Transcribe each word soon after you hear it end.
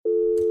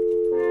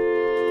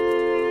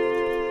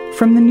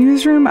From the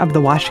newsroom of The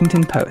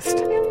Washington Post.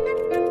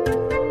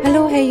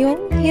 Hallo, Herr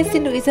Jung. Hier ist die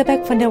Luisa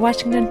Beck von der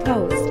Washington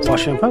Post.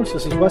 Washington Post,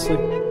 this is Wesley.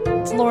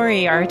 It's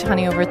Lori, our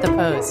attorney over at the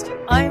Post.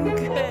 I'm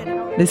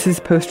good. This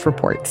is Post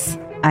Reports.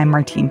 I'm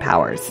Martine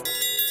Powers.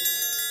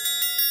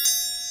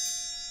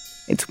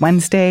 It's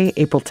Wednesday,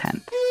 April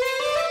 10th.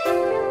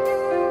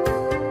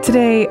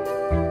 Today,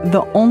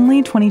 the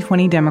only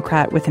 2020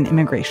 Democrat with an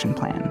immigration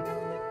plan.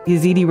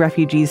 Yazidi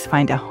refugees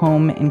find a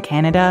home in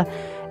Canada,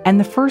 and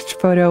the first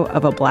photo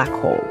of a black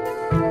hole.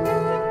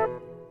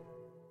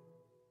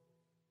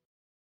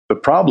 The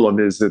problem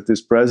is that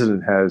this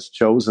president has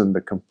chosen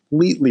the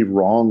completely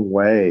wrong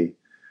way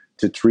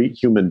to treat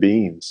human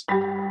beings.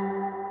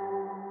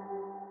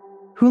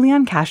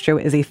 Julián Castro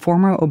is a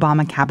former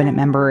Obama cabinet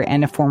member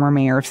and a former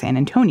mayor of San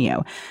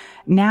Antonio.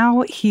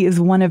 Now he is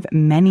one of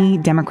many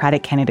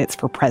Democratic candidates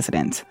for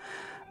president.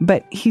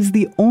 But he's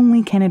the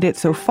only candidate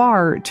so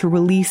far to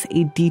release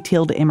a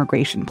detailed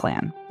immigration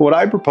plan. What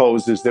I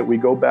propose is that we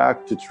go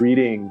back to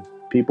treating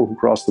people who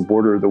cross the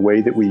border the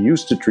way that we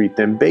used to treat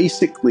them,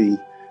 basically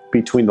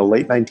between the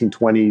late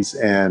 1920s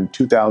and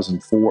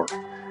 2004.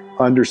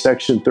 Under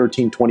Section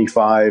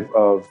 1325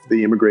 of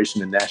the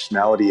Immigration and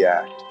Nationality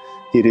Act,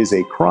 it is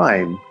a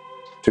crime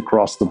to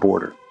cross the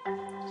border.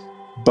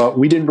 But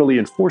we didn't really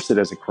enforce it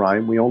as a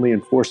crime. We only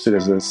enforced it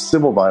as a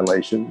civil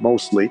violation,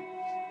 mostly.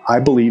 I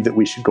believe that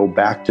we should go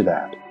back to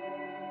that.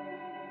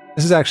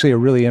 This is actually a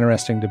really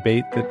interesting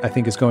debate that I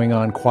think is going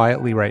on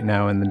quietly right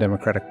now in the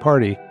Democratic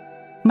Party.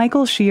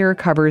 Michael Scherer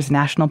covers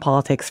national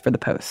politics for The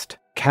Post.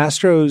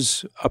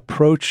 Castro's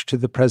approach to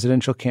the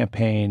presidential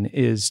campaign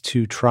is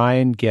to try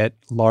and get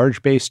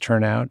large base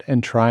turnout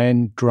and try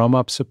and drum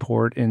up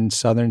support in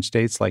southern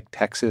states like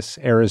Texas,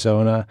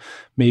 Arizona,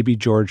 maybe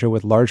Georgia,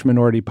 with large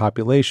minority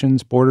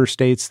populations, border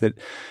states that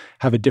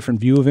have a different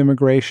view of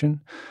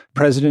immigration.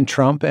 President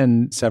Trump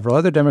and several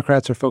other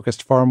Democrats are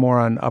focused far more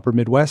on upper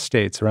Midwest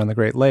states around the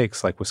Great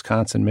Lakes, like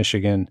Wisconsin,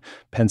 Michigan,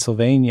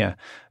 Pennsylvania,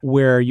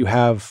 where you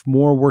have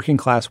more working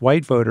class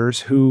white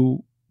voters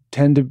who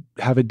tend to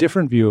have a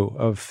different view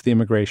of the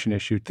immigration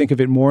issue. Think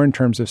of it more in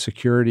terms of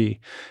security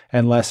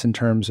and less in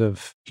terms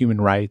of human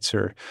rights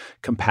or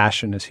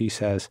compassion, as he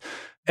says.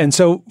 And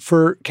so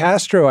for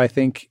Castro, I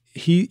think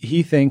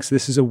he thinks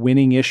this is a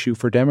winning issue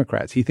for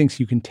Democrats. He thinks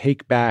you can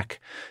take back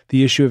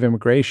the issue of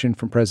immigration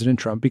from President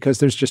Trump because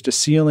there's just a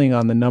ceiling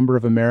on the number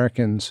of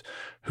Americans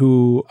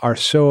who are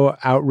so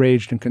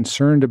outraged and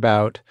concerned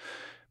about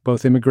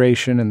both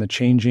immigration and the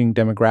changing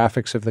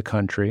demographics of the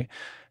country,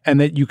 and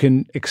that you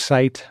can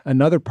excite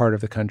another part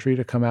of the country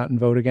to come out and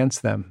vote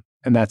against them.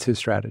 And that's his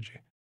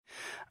strategy.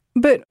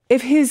 But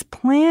if his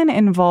plan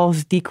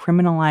involves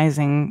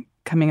decriminalizing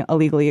coming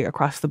illegally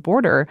across the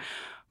border,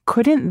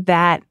 couldn't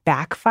that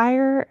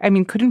backfire? I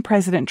mean, couldn't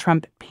President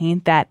Trump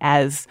paint that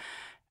as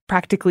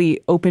practically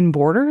open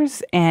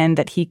borders and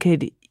that he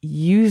could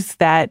use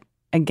that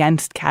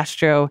against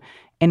Castro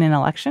in an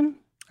election?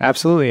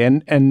 Absolutely.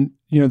 And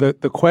you know,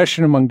 the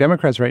question among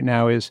Democrats right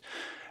now is,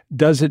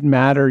 does it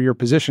matter your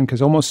position?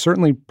 Because almost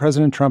certainly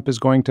President Trump is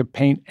going to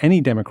paint any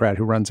Democrat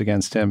who runs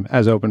against him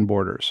as open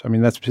borders. I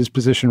mean, that's his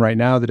position right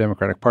now. The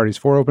Democratic Party's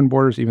for open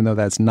borders, even though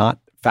that's not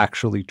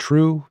factually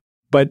true.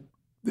 But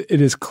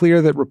it is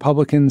clear that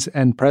Republicans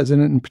and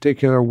President in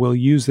particular will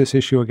use this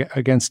issue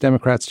against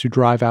Democrats to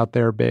drive out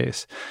their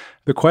base.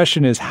 The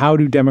question is, how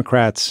do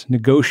Democrats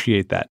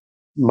negotiate that?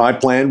 My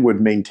plan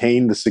would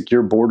maintain the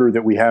secure border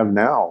that we have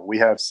now. We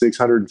have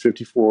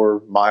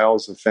 654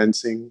 miles of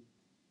fencing,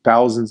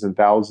 thousands and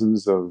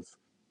thousands of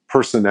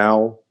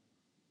personnel.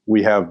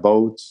 We have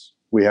boats,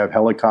 we have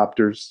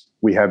helicopters,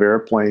 we have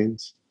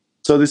airplanes.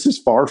 So this is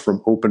far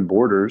from open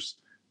borders.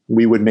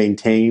 We would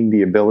maintain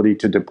the ability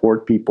to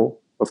deport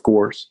people, of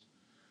course.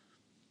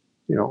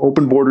 You know,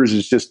 open borders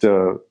is just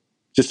a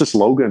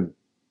slogan.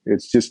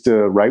 It's just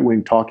a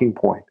right-wing talking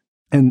point.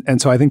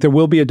 And so I think there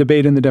will be a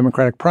debate in the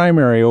Democratic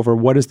primary over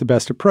what is the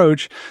best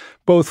approach,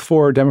 both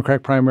for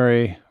Democratic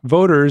primary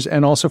voters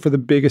and also for the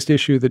biggest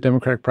issue that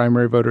Democratic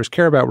primary voters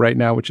care about right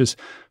now, which is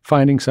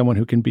finding someone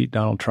who can beat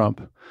Donald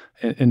Trump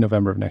in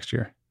November of next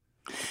year.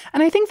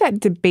 And I think that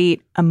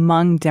debate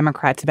among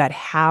Democrats about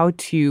how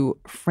to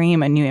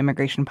frame a new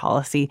immigration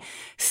policy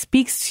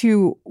speaks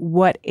to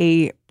what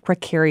a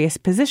precarious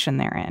position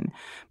they're in.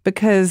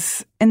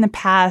 Because in the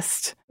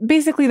past,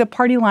 basically the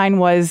party line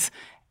was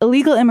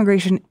illegal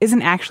immigration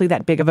isn't actually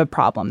that big of a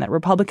problem, that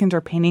Republicans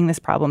are painting this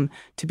problem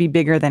to be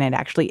bigger than it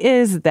actually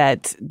is,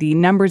 that the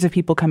numbers of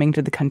people coming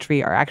to the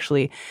country are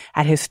actually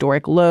at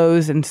historic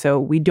lows, and so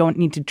we don't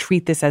need to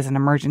treat this as an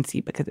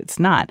emergency because it's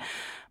not.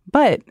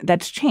 But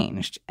that's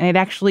changed, and it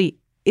actually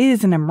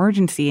is an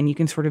emergency, and you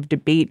can sort of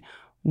debate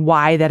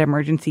why that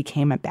emergency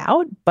came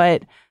about.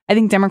 But I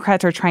think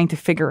Democrats are trying to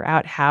figure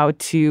out how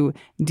to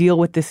deal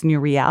with this new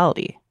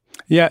reality.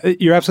 Yeah,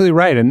 you're absolutely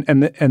right.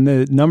 And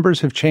the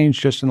numbers have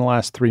changed just in the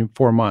last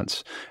 3-4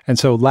 months. And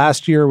so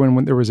last year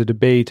when there was a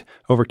debate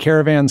over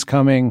caravans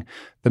coming,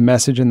 the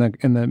message in the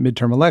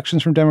midterm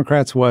elections from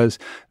Democrats was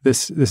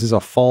this is a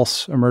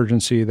false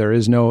emergency. There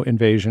is no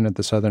invasion at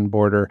the southern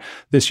border.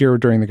 This year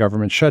during the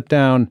government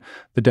shutdown,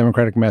 the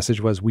Democratic message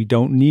was we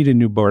don't need a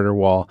new border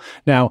wall.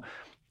 Now,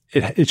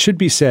 it should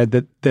be said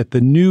that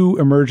the new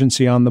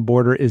emergency on the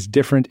border is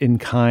different in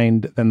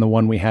kind than the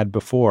one we had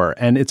before.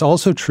 And it's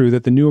also true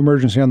that the new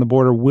emergency on the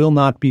border will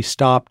not be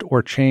stopped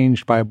or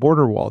changed by a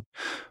border wall.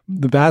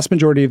 The vast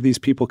majority of these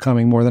people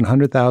coming, more than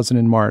 100,000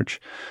 in March,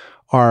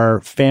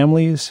 are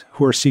families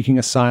who are seeking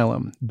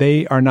asylum.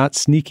 They are not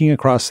sneaking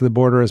across the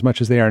border as much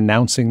as they are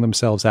announcing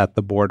themselves at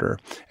the border.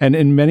 And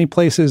in many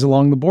places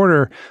along the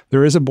border,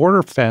 there is a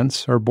border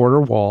fence or border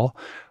wall,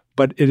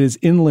 but it is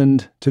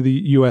inland to the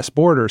U.S.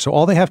 border. So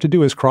all they have to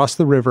do is cross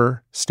the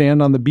river,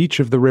 stand on the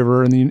beach of the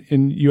river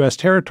in U.S.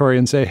 territory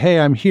and say, hey,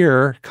 I'm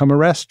here, come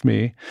arrest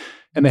me.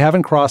 And they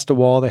haven't crossed a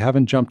wall, they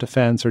haven't jumped a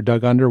fence or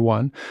dug under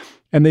one.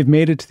 And they've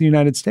made it to the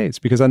United States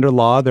because under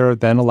law, they're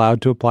then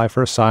allowed to apply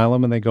for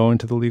asylum and they go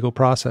into the legal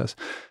process.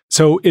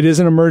 So it is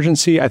an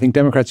emergency. I think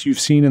Democrats,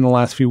 you've seen in the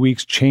last few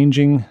weeks,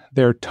 changing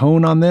their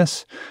tone on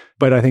this.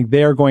 But I think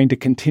they are going to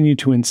continue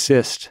to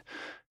insist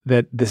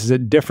that this is a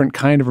different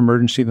kind of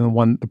emergency than the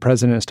one the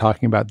president is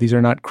talking about. These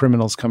are not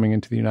criminals coming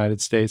into the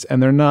United States,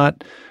 and they're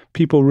not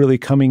people really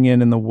coming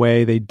in the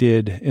way they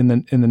did in the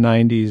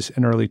 90s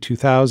and early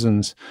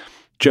 2000s,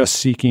 just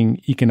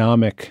seeking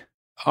economic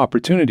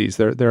opportunities.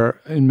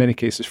 They're in many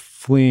cases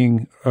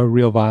fleeing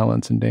real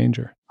violence and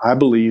danger. I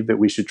believe that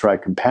we should try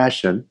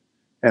compassion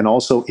and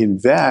also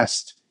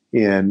invest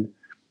in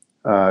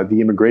the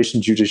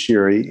immigration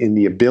judiciary, in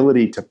the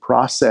ability to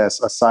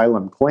process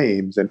asylum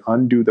claims and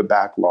undo the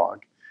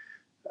backlog.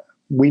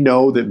 We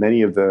know that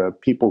many of the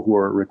people who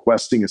are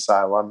requesting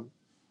asylum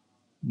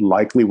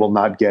likely will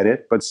not get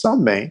it, but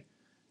some may,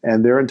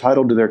 and they're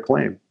entitled to their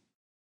claim.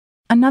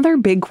 Another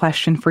big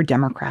question for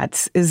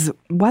Democrats is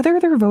whether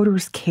their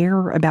voters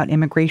care about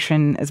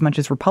immigration as much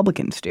as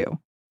Republicans do.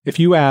 If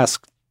you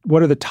ask,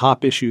 what are the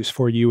top issues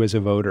for you as a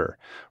voter?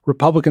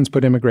 Republicans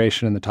put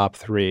immigration in the top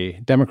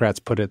 3. Democrats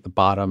put it at the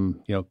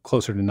bottom,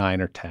 closer to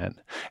 9 or 10.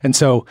 And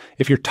so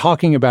if you're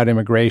talking about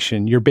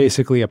immigration, you're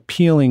basically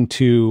appealing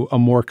to a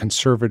more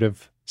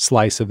conservative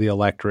slice of the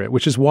electorate,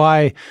 which is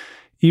why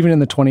even in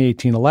the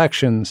 2018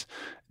 elections,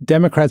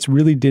 Democrats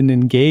really didn't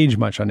engage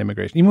much on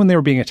immigration. Even when they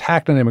were being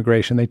attacked on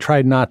immigration, they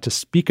tried not to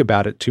speak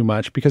about it too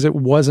much because it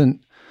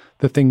wasn't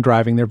the thing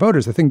driving their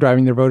voters. The thing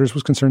driving their voters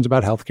was concerns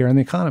about healthcare and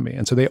the economy.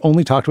 And so they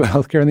only talked about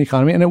healthcare and the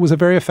economy, and it was a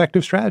very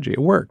effective strategy. It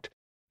worked.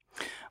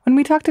 When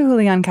we talked to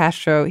Julián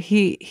Castro,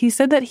 he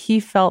said that he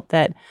felt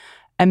that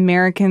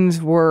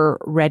Americans were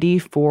ready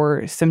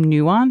for some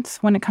nuance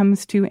when it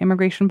comes to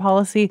immigration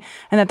policy,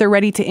 and that they're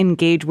ready to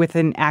engage with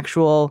an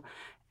actual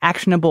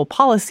actionable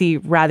policy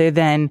rather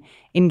than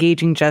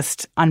engaging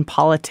just on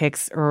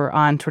politics or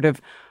on sort of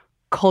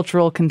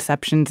cultural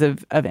conceptions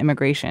of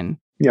immigration.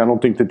 Yeah, I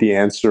don't think that the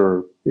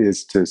answer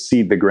is to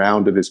cede the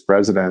ground to this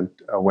president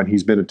when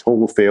he's been a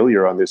total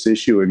failure on this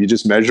issue. If you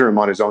just measure him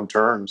on his own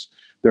terms,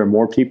 there are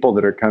more people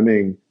that are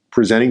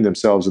presenting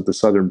themselves at the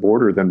southern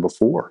border than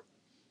before.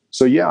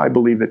 So yeah, I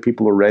believe that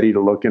people are ready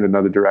to look in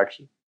another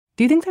direction.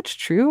 Do you think that's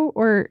true,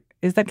 or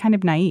is that kind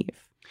of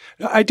naive?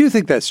 I do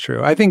think that's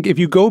true. I think if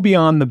you go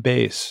beyond the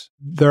base,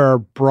 there are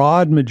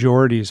broad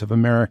majorities of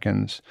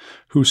Americans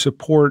who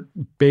support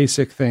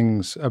basic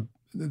things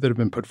that have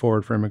been put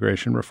forward for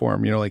immigration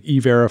reform, like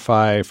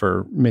E-Verify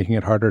for making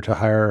it harder to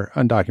hire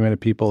undocumented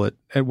people at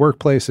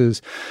workplaces,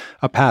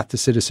 a path to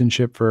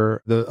citizenship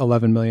for the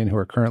 11 million who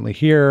are currently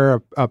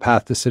here, a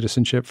path to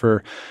citizenship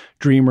for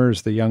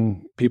dreamers, the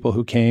young people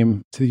who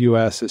came to the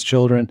U.S. as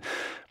children,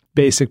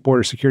 basic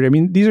border security. I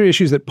mean, these are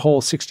issues that poll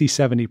 60,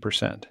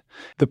 70%.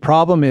 The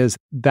problem is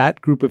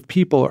that group of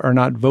people are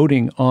not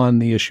voting on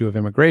the issue of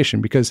immigration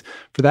because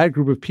for that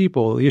group of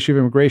people, the issue of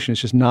immigration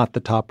is just not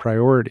the top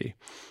priority.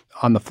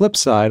 On the flip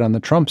side, on the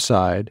Trump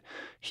side,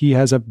 he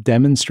has a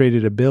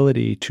demonstrated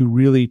ability to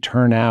really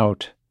turn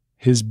out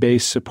his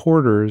base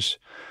supporters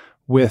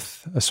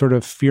with a sort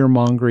of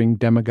fear-mongering,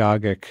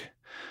 demagogic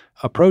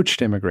approach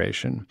to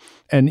immigration.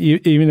 And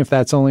even if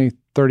that's only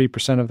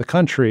 30% of the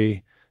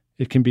country,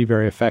 it can be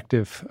very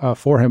effective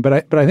for him.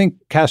 But I think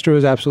Castro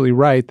is absolutely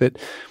right that,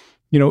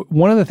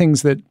 one of the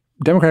things that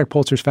Democratic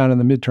pollsters found in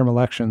the midterm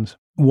elections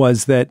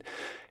was that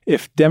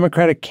if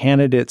Democratic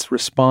candidates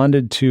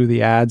responded to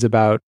the ads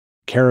about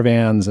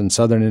caravans and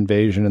Southern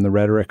invasion and the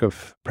rhetoric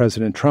of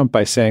President Trump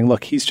by saying,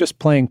 look, he's just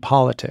playing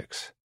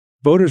politics,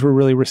 voters were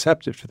really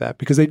receptive to that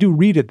because they do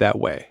read it that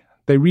way.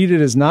 They read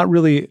it as not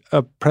really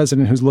a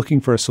president who's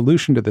looking for a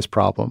solution to this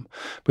problem,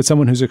 but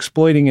someone who's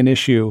exploiting an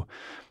issue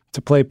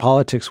to play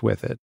politics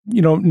with it.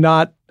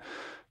 Not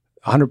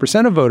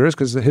 100% of voters,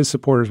 because his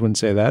supporters wouldn't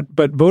say that,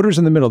 but voters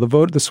in the middle,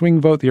 the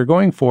swing vote that you're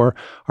going for,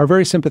 are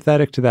very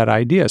sympathetic to that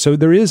idea. So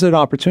there is an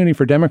opportunity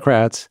for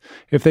Democrats,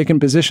 if they can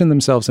position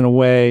themselves in a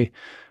way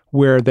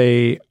where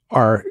they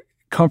are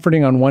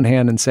comforting on one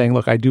hand and saying,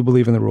 look, I do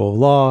believe in the rule of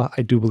law.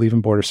 I do believe in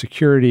border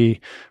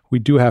security. We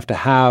do have to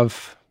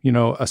have,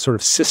 a sort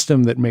of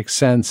system that makes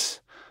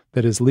sense,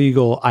 that is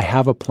legal. I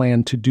have a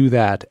plan to do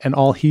that. And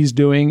all he's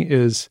doing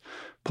is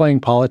playing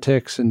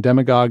politics and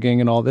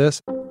demagoguing and all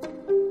this.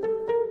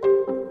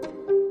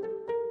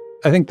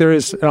 I think there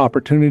is an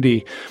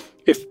opportunity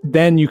if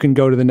then you can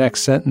go to the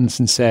next sentence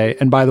and say,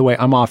 and by the way,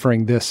 I'm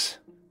offering this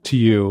to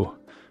you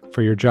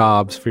for your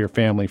jobs, for your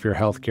family, for your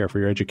healthcare, for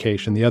your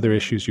education, the other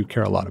issues you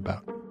care a lot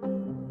about.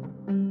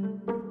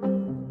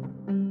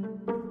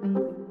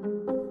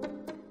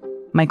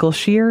 Michael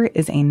Scherer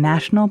is a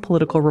national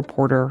political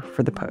reporter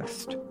for The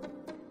Post.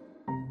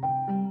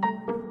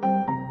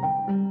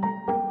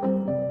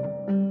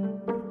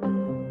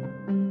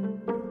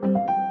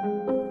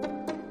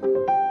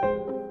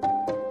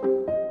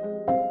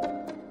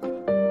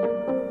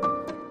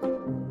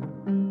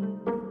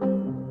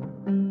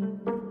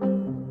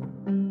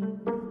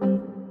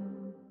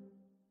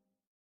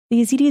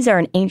 The Yazidis are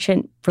an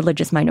ancient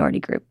religious minority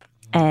group,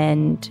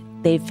 and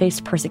they've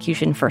faced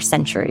persecution for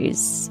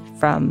centuries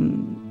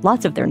from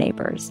lots of their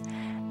neighbors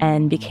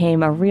and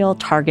became a real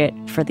target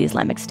for the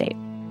Islamic State.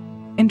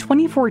 In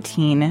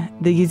 2014,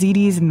 the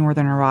Yazidis in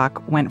northern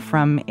Iraq went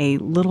from a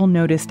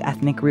little-noticed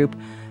ethnic group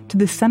to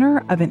the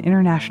center of an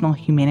international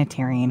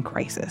humanitarian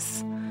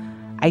crisis.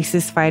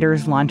 ISIS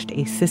fighters launched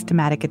a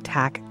systematic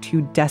attack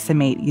to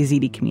decimate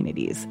Yazidi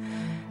communities.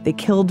 They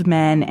killed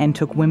men and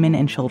took women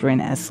and children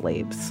as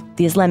slaves.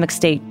 The Islamic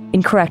State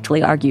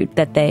incorrectly argued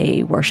that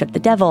they worship the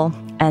devil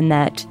and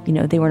that,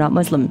 they were not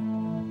Muslim.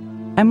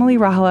 Emily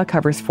Rauhala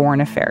covers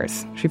foreign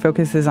affairs. She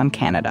focuses on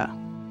Canada.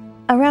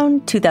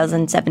 Around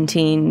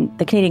 2017,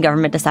 the Canadian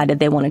government decided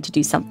they wanted to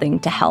do something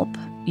to help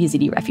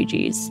Yazidi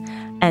refugees.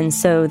 And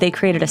so they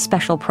created a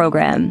special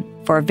program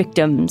for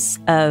victims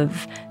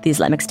of the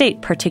Islamic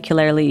State,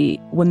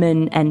 particularly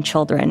women and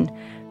children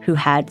who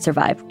had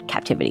survived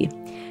captivity.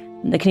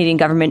 The Canadian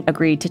government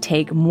agreed to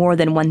take more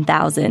than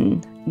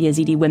 1,000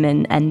 Yazidi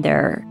women and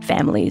their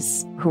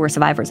families who were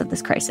survivors of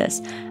this crisis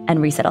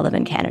and resettle them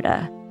in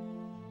Canada.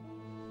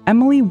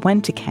 Emily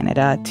went to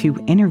Canada to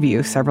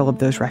interview several of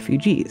those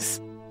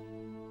refugees,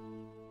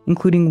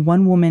 including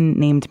one woman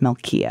named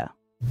Melkia.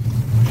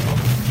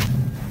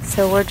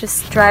 So we're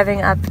just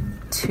driving up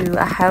to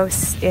a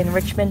house in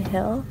Richmond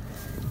Hill.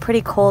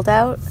 Pretty cold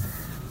out,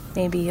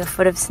 maybe a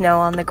foot of snow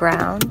on the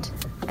ground,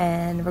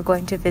 and we're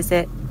going to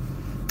visit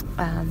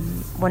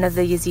one of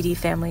the Yazidi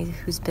families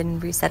who's been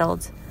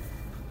resettled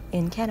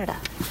in Canada.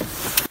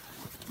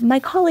 My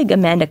colleague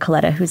Amanda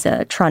Coletta, who's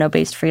a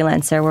Toronto-based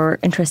freelancer, were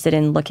interested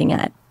in looking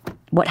at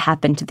what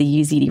happened to the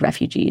Yazidi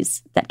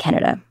refugees that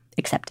Canada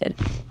accepted.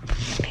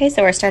 Okay,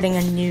 so we're starting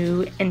a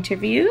new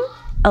interview.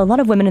 A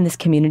lot of women in this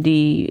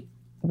community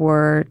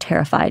were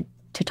terrified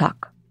to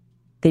talk.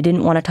 They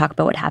didn't want to talk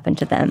about what happened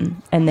to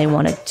them, and they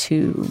wanted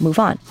to move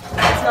on. It's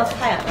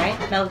Melkia, right?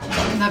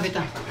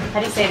 Melkia. How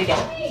do you say it again?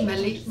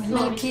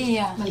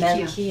 Melkia.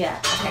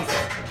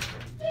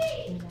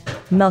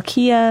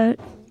 Melkia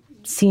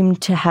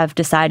seemed to have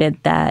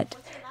decided that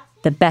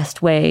the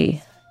best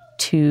way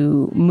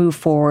to move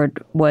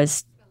forward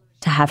was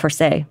to have her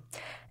say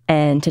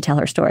and to tell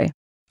her story.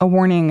 A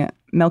warning,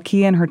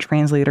 Melkia and her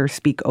translator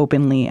speak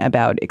openly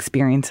about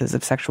experiences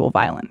of sexual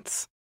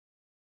violence.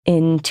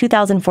 In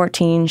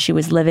 2014, she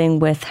was living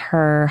with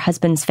her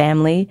husband's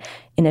family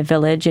in a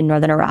village in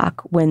northern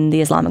Iraq when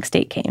the Islamic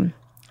State came.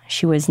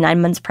 She was 9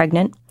 months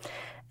pregnant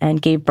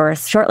and gave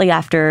birth shortly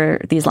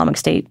after the Islamic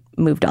State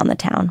moved on the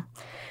town.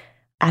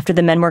 After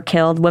the men were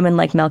killed, women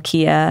like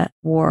Melkia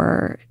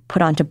were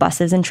put onto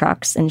buses and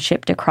trucks and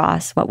shipped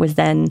across what was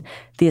then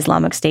the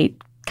Islamic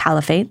State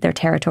Caliphate, their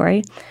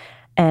territory.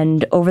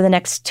 And over the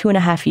next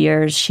 2.5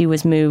 years, she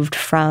was moved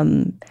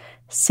from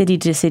city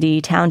to city,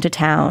 town to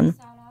town,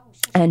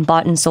 and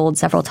bought and sold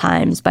several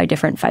times by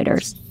different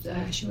fighters.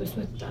 She was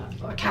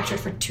captured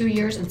for 2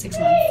 years and 6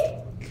 months.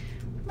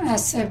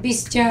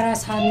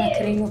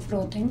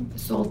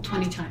 Sold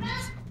 20 times.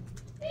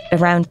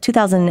 Around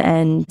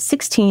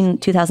 2016,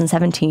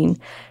 2017,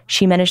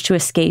 she managed to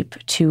escape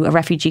to a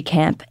refugee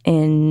camp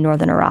in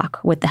northern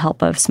Iraq with the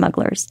help of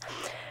smugglers.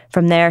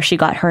 From there, she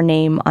got her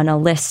name on a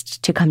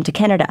list to come to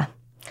Canada.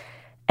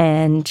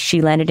 And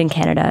she landed in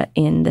Canada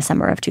in the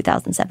summer of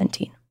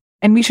 2017.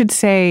 And we should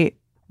say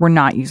we're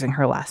not using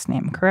her last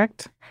name,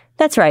 correct?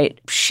 That's right.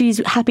 She's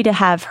happy to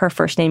have her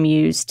first name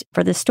used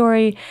for this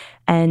story.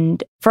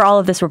 And for all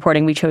of this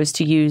reporting, we chose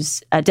to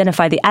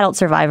identify the adult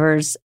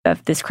survivors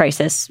of this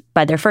crisis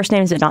by their first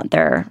names, but not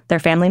their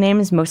family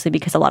names, mostly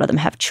because a lot of them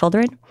have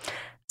children,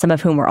 some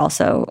of whom were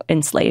also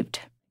enslaved.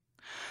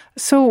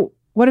 So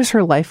what is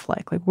her life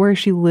like? Like, where is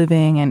she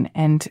living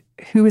and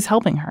who is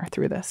helping her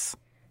through this?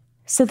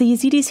 So the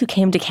Yazidis who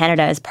came to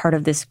Canada as part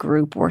of this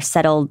group were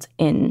settled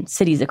in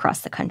cities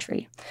across the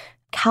country.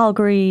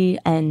 Calgary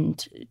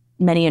and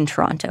many in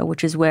Toronto,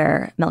 which is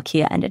where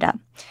Melkia ended up.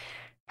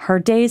 Her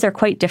days are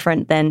quite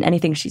different than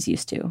anything she's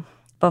used to.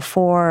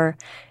 Before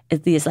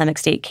the Islamic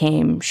State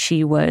came,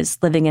 she was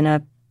living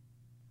in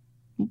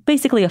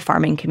basically a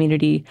farming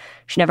community.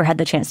 She never had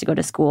the chance to go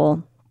to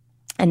school.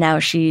 And now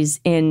she's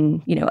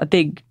in, a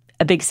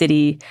big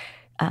city.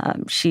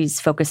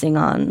 She's focusing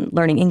on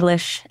learning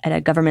English at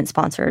a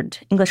government-sponsored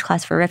English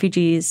class for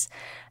refugees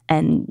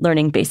and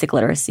learning basic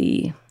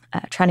literacy,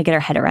 trying to get her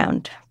head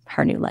around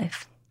her new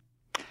life.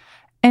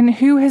 And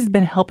who has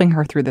been helping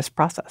her through this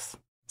process?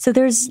 So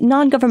there's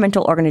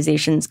non-governmental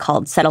organizations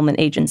called settlement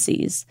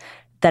agencies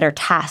that are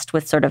tasked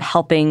with sort of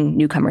helping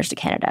newcomers to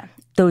Canada.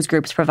 Those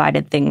groups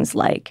provided things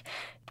like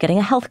getting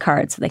a health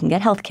card so they can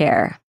get health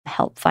care,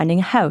 help finding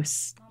a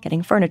house,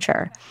 getting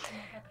furniture.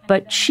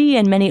 But she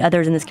and many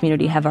others in this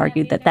community have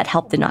argued that that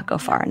help did not go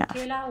far enough.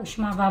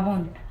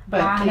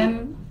 But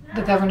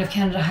the government of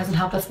Canada hasn't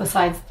helped us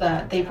besides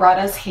they brought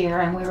us here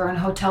and we were in a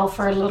hotel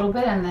for a little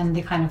bit and then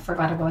they kind of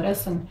forgot about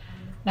us and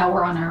now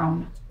we're on our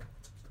own.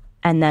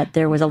 And that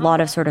there was a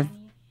lot of sort of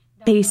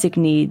basic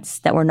needs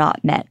that were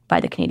not met by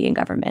the Canadian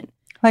government.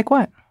 Like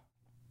what?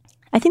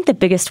 I think the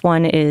biggest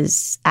one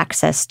is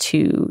access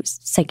to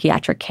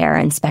psychiatric care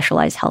and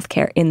specialized health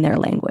care in their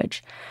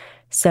language.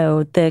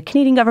 So the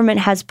Canadian government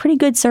has pretty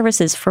good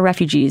services for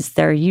refugees.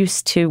 They're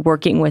used to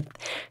working with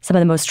some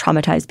of the most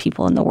traumatized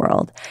people in the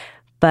world.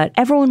 But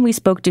everyone we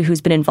spoke to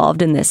who's been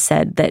involved in this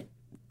said that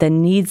the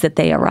needs that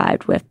they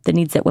arrived with, the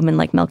needs that women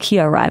like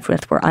Melkia arrived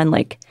with, were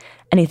unlike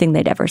anything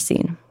they'd ever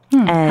seen.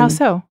 And how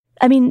so?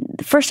 I mean,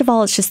 first of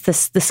all, it's just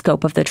the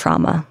scope of the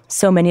trauma.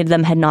 So many of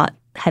them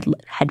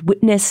had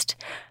witnessed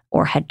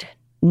or had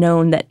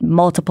known that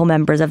multiple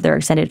members of their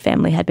extended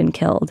family had been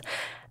killed.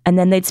 And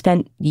then they'd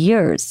spent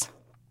years,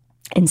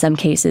 in some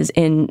cases,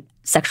 in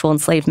sexual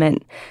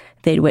enslavement.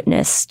 They'd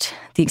witnessed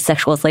the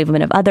sexual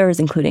enslavement of others,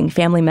 including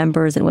family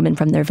members and women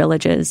from their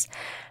villages,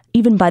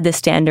 even by the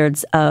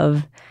standards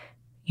of,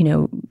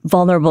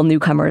 vulnerable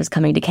newcomers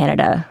coming to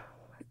Canada.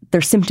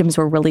 Their symptoms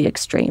were really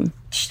extreme.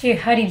 This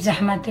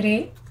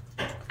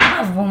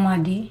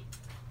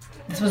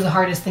was the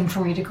hardest thing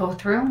for me to go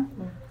through.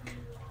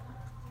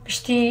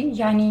 So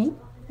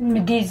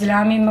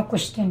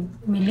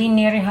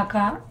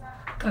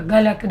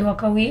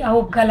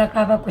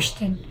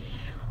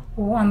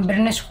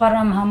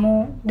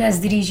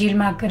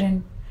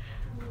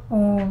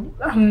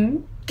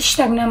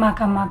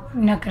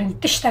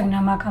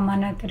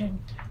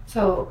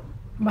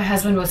my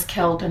husband was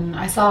killed and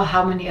I saw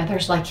how many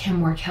others like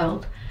him were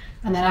killed.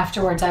 And then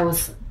afterwards I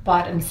was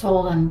bought and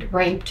sold and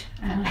raped.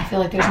 And I feel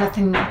like there's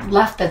nothing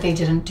left that they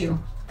didn't do.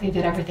 They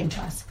did everything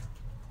to us.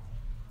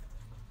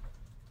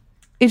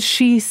 Is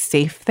she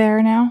safe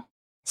there now?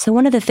 So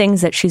one of the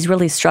things that she's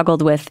really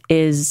struggled with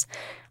is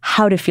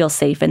how to feel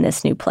safe in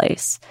this new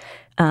place.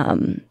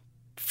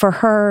 For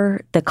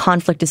her, the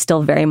conflict is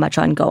still very much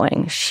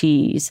ongoing.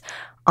 She's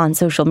on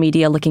social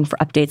media looking for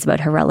updates about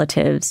her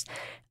relatives.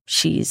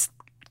 She's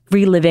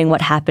reliving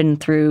what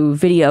happened through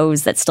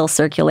videos that still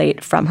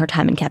circulate from her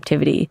time in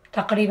captivity.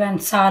 So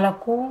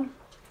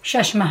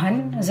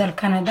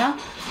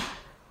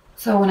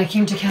when I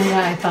came to Canada,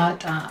 I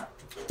thought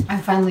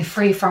I'm finally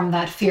free from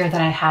that fear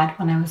that I had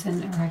when I was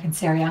in Iraq and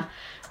Syria.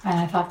 And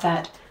I thought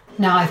that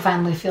now I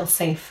finally feel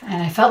safe.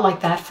 And I felt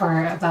like that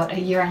for about a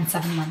year and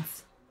 7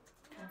 months.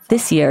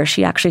 This year,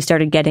 she actually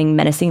started getting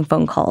menacing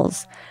phone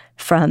calls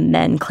from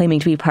men claiming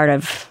to be part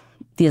of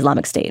the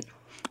Islamic State.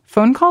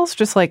 Phone calls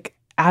just like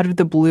out of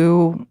the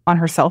blue on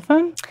her cell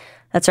phone?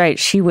 That's right.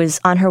 She was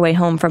on her way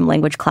home from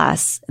language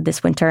class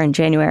this winter in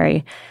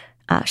January.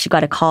 She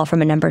got a call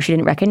from a number she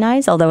didn't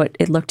recognize, although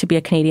it looked to be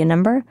a Canadian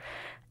number.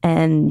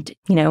 And,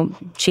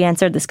 she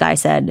answered. This guy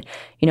said,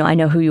 I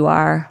know who you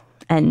are,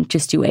 and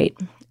just you wait.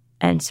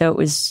 And so it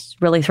was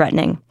really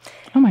threatening.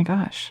 Oh, my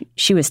gosh.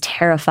 She was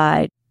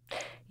terrified.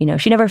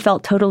 She never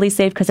felt totally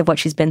safe because of what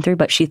she's been through,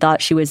 but she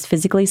thought she was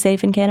physically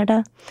safe in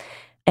Canada.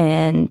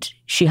 And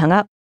she hung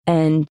up.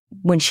 And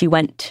when she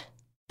went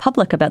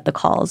public about the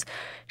calls,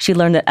 she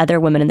learned that other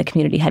women in the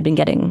community had been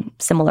getting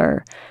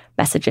similar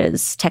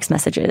messages, text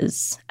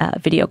messages,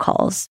 video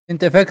calls.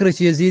 انت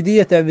فكرك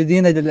يزيدية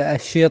تعبدين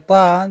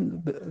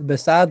الشيطان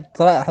بس عاد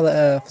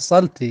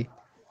فصلتي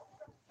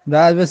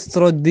بعد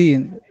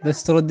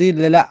بس تردين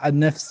للعب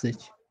نفسك.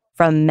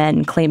 From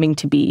men claiming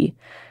to be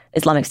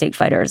Islamic State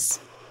fighters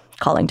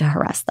calling to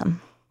harass them.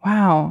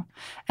 Wow.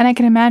 And I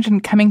can imagine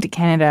coming to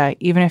Canada,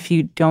 even if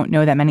you don't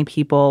know that many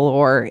people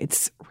or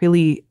it's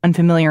really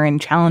unfamiliar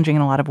and challenging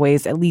in a lot of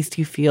ways, at least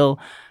you feel,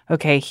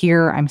 okay,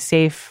 here I'm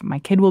safe, my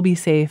kid will be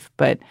safe,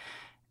 but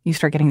you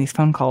start getting these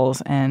phone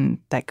calls and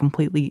that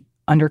completely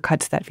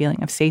undercuts that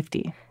feeling of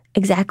safety.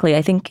 Exactly.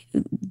 I think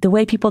the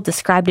way people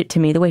described it to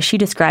me, the way she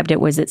described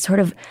it was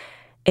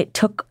it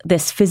took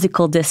this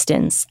physical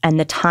distance and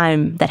the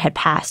time that had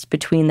passed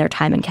between their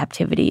time in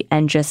captivity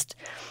and just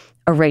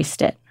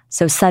erased it.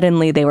 So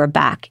suddenly they were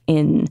back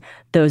in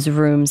those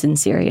rooms in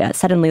Syria.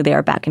 Suddenly they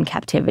are back in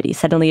captivity.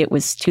 Suddenly it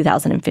was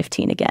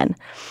 2015 again.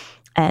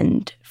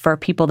 And for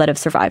people that have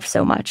survived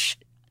so much,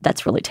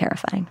 that's really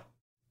terrifying.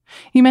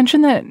 You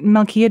mentioned that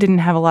Melkia didn't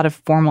have a lot of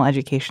formal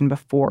education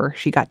before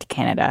she got to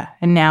Canada.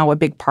 And now a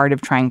big part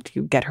of trying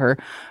to get her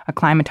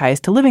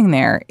acclimatized to living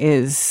there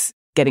is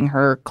getting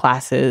her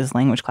classes,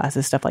 language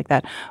classes, stuff like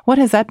that. What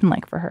has that been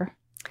like for her?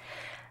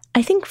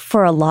 I think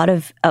for a lot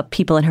of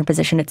people in her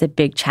position, it's a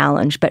big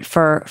challenge. But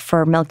for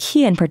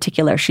Melkia in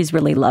particular, she's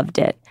really loved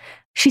it.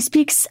 She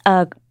speaks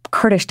a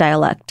Kurdish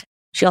dialect.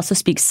 She also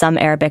speaks some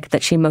Arabic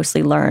that she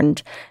mostly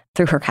learned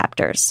through her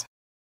captors.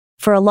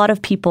 For a lot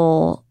of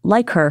people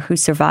like her who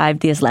survived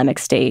the Islamic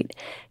State,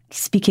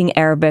 speaking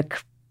Arabic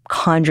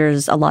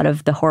conjures a lot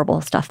of the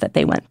horrible stuff that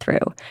they went through.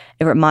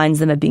 It reminds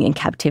them of being in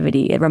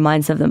captivity. It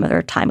reminds them of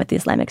their time with the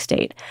Islamic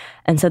State.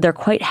 And so they're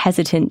quite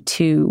hesitant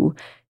to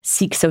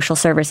seek social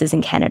services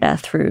in Canada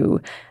through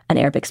an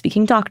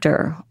Arabic-speaking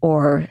doctor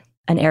or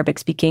an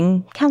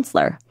Arabic-speaking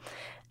counselor.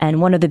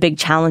 And one of the big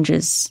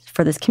challenges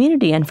for this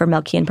community, and for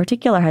Melkia in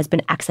particular, has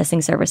been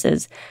accessing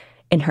services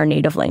in her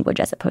native language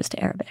as opposed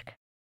to Arabic.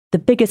 The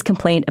biggest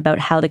complaint about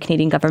how the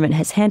Canadian government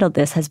has handled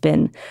this has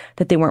been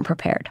that they weren't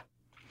prepared.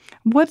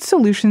 What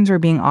solutions are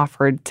being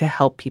offered to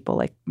help people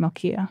like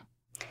Melkia?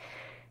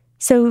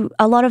 So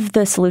a lot of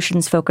the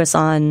solutions focus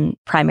on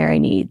primary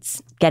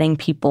needs, getting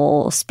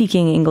people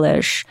speaking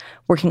English,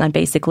 working on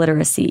basic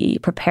literacy,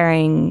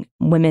 preparing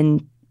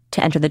women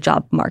to enter the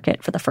job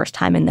market for the first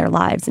time in their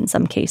lives in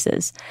some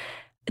cases.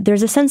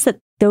 There's a sense that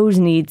those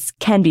needs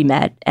can be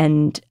met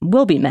and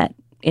will be met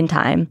in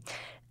time.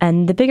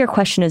 And the bigger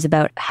question is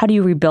about how do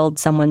you rebuild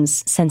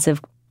someone's sense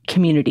of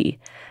community?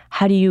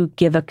 How do you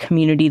give a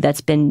community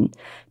that's been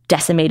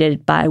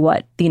decimated by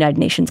what the United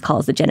Nations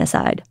calls the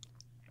genocide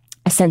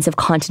a sense of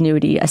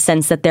continuity, a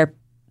sense that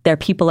their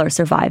people are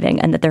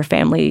surviving and that their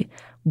family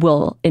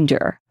will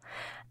endure?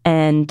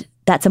 And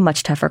that's a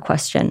much tougher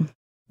question.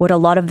 What a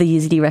lot of the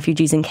Yazidi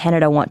refugees in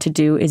Canada want to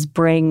do is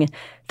bring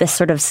this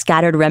sort of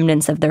scattered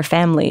remnants of their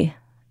family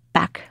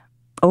back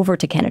over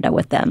to Canada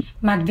with them.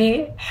 So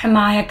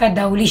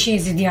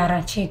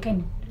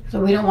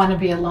we don't want to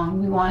be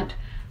alone. We want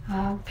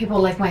people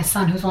like my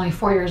son, who's only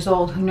 4 years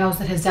old, who knows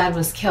that his dad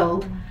was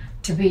killed,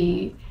 to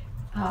be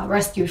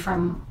rescued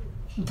from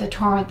the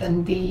torment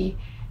and the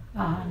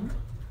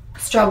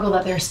struggle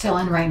that they're still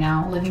in right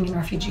now, living in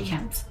refugee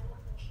camps.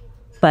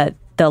 But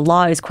the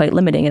law is quite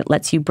limiting. It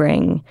lets you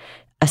bring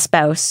a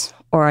spouse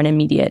or an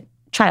immediate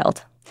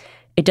child.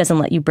 It doesn't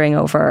let you bring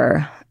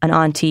over an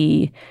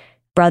auntie,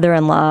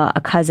 brother-in-law,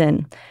 a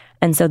cousin.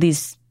 And so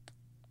these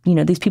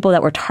people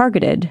that were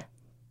targeted,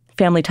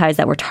 family ties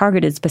that were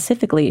targeted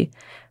specifically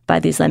by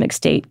the Islamic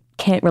State,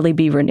 can't really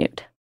be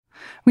renewed.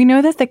 We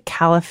know that the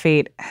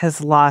caliphate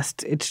has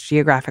lost its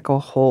geographical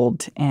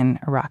hold in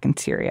Iraq and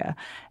Syria.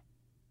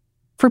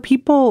 For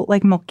people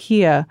like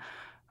Melkia,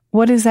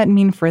 what does that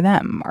mean for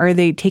them? Are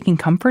they taking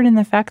comfort in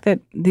the fact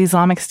that the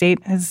Islamic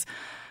State has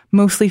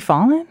mostly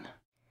fallen?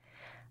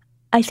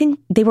 I think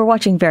they were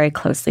watching very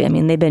closely. I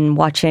mean, they've been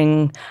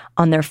watching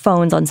on their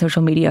phones, on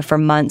social media for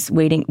months,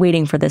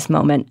 waiting for this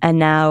moment. And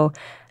now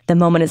the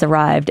moment has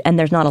arrived and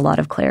there's not a lot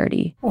of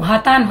clarity. So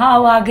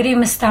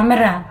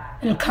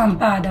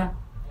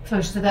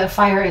she said that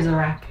fire is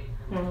Iraq.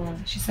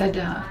 She said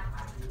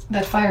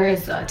that fire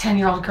is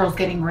 10-year-old girls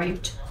getting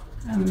raped.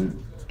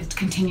 It's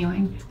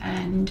continuing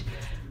and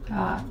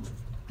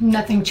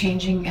nothing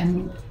changing,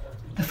 and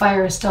the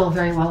fire is still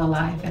very well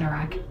alive in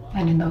Iraq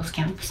and in those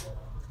camps.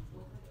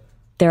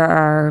 There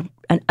are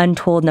an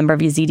untold number of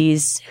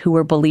Yazidis who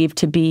were believed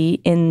to be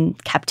in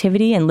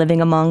captivity and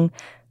living among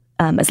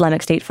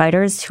Islamic State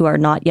fighters who are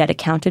not yet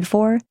accounted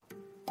for.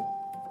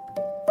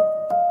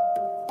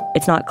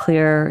 It's not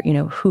clear,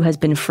 who has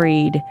been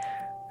freed,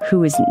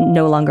 who is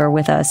no longer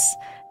with us.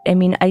 I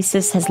mean,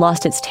 ISIS has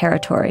lost its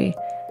territory,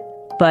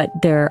 but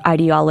their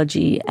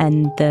ideology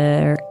and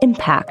their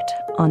impact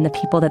on the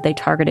people that they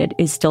targeted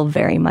is still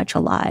very much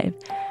alive.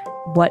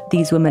 What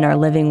these women are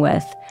living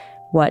with,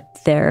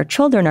 what their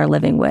children are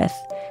living with,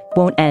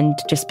 won't end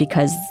just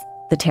because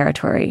the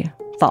territory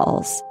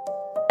falls.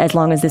 As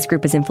long as this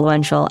group is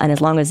influential and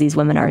as long as these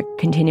women are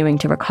continuing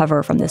to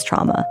recover from this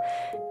trauma,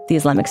 the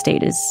Islamic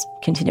State is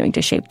continuing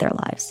to shape their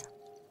lives.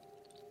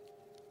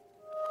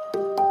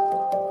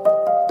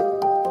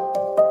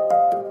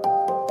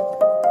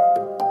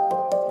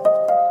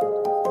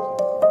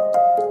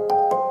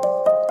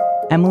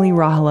 Emily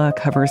Rauhala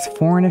covers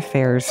foreign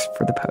affairs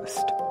for The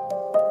Post.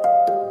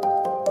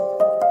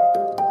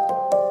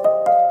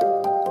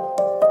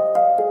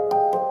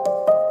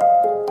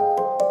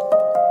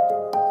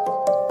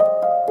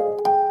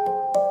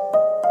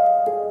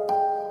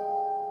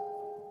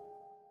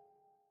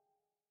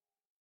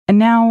 And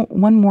now,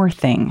 one more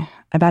thing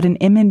about an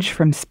image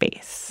from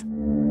space.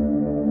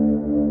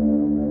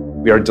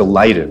 We are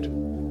delighted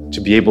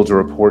to be able to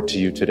report to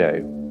you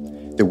today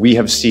that we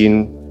have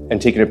seen and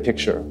taken a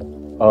picture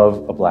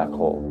of a black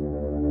hole.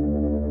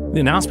 The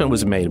announcement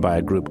was made by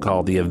a group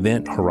called the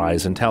Event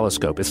Horizon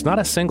Telescope. It's not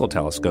a single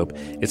telescope,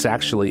 it's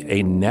actually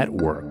a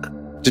network.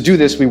 To do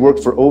this, we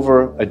worked for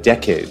over a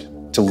decade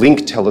to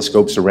link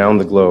telescopes around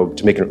the globe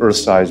to make an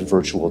Earth-sized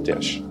virtual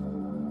dish.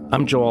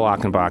 I'm Joel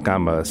Achenbach.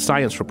 I'm a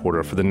science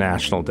reporter for the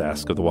national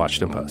desk of the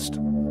Washington Post.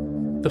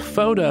 The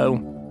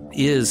photo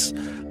is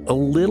a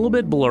little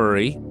bit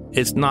blurry.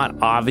 It's not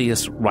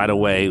obvious right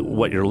away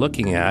what you're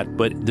looking at,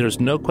 but there's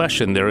no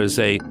question there is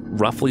a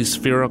roughly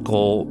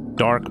spherical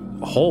dark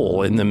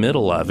hole in the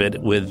middle of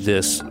it with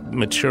this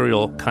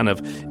material kind of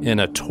in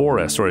a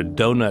torus or a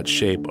donut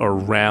shape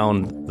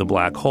around the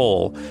black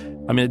hole.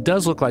 I mean, it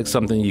does look like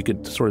something you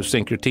could sort of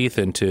sink your teeth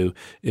into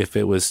if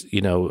it was,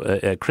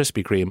 a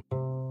Krispy Kreme.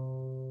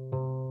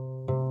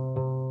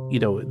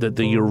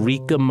 The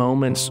eureka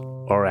moments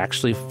are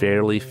actually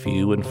fairly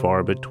few and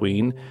far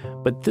between,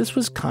 but this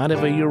was kind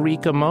of a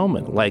eureka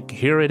moment. Like,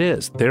 here it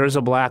is. There's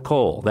a black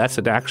hole. That's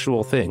an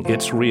actual thing.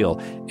 It's real.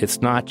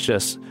 It's not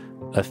just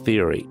a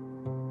theory.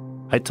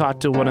 I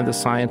talked to one of the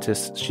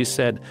scientists. She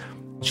said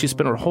she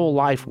spent her whole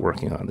life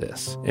working on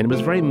this, and it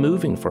was very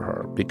moving for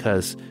her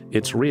because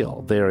it's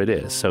real. There it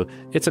is. So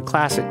it's a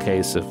classic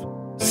case of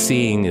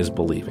seeing is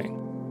believing.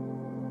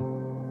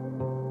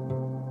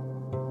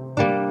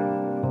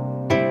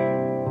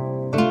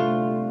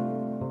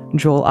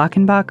 Joel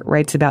Achenbach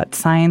writes about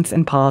science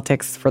and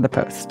politics for The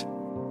Post.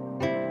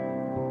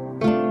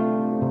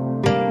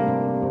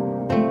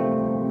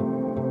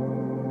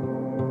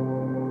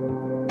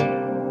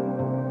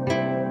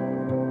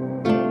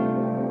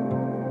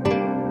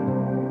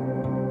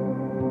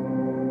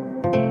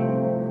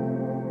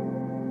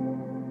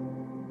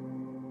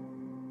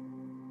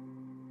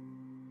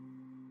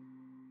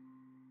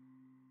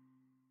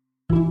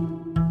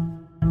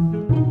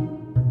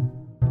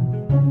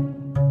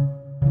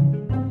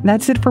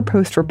 That's it for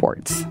Post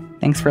Reports.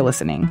 Thanks for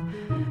listening.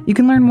 You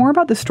can learn more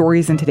about the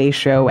stories in today's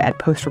show at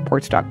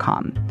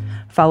postreports.com.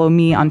 Follow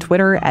me on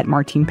Twitter at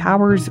Martine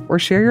Powers, or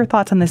share your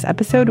thoughts on this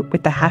episode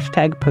with the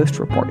hashtag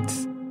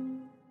 #PostReports.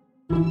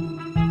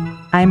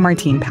 I'm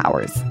Martine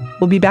Powers.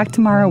 We'll be back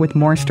tomorrow with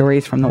more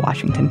stories from the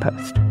Washington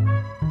Post.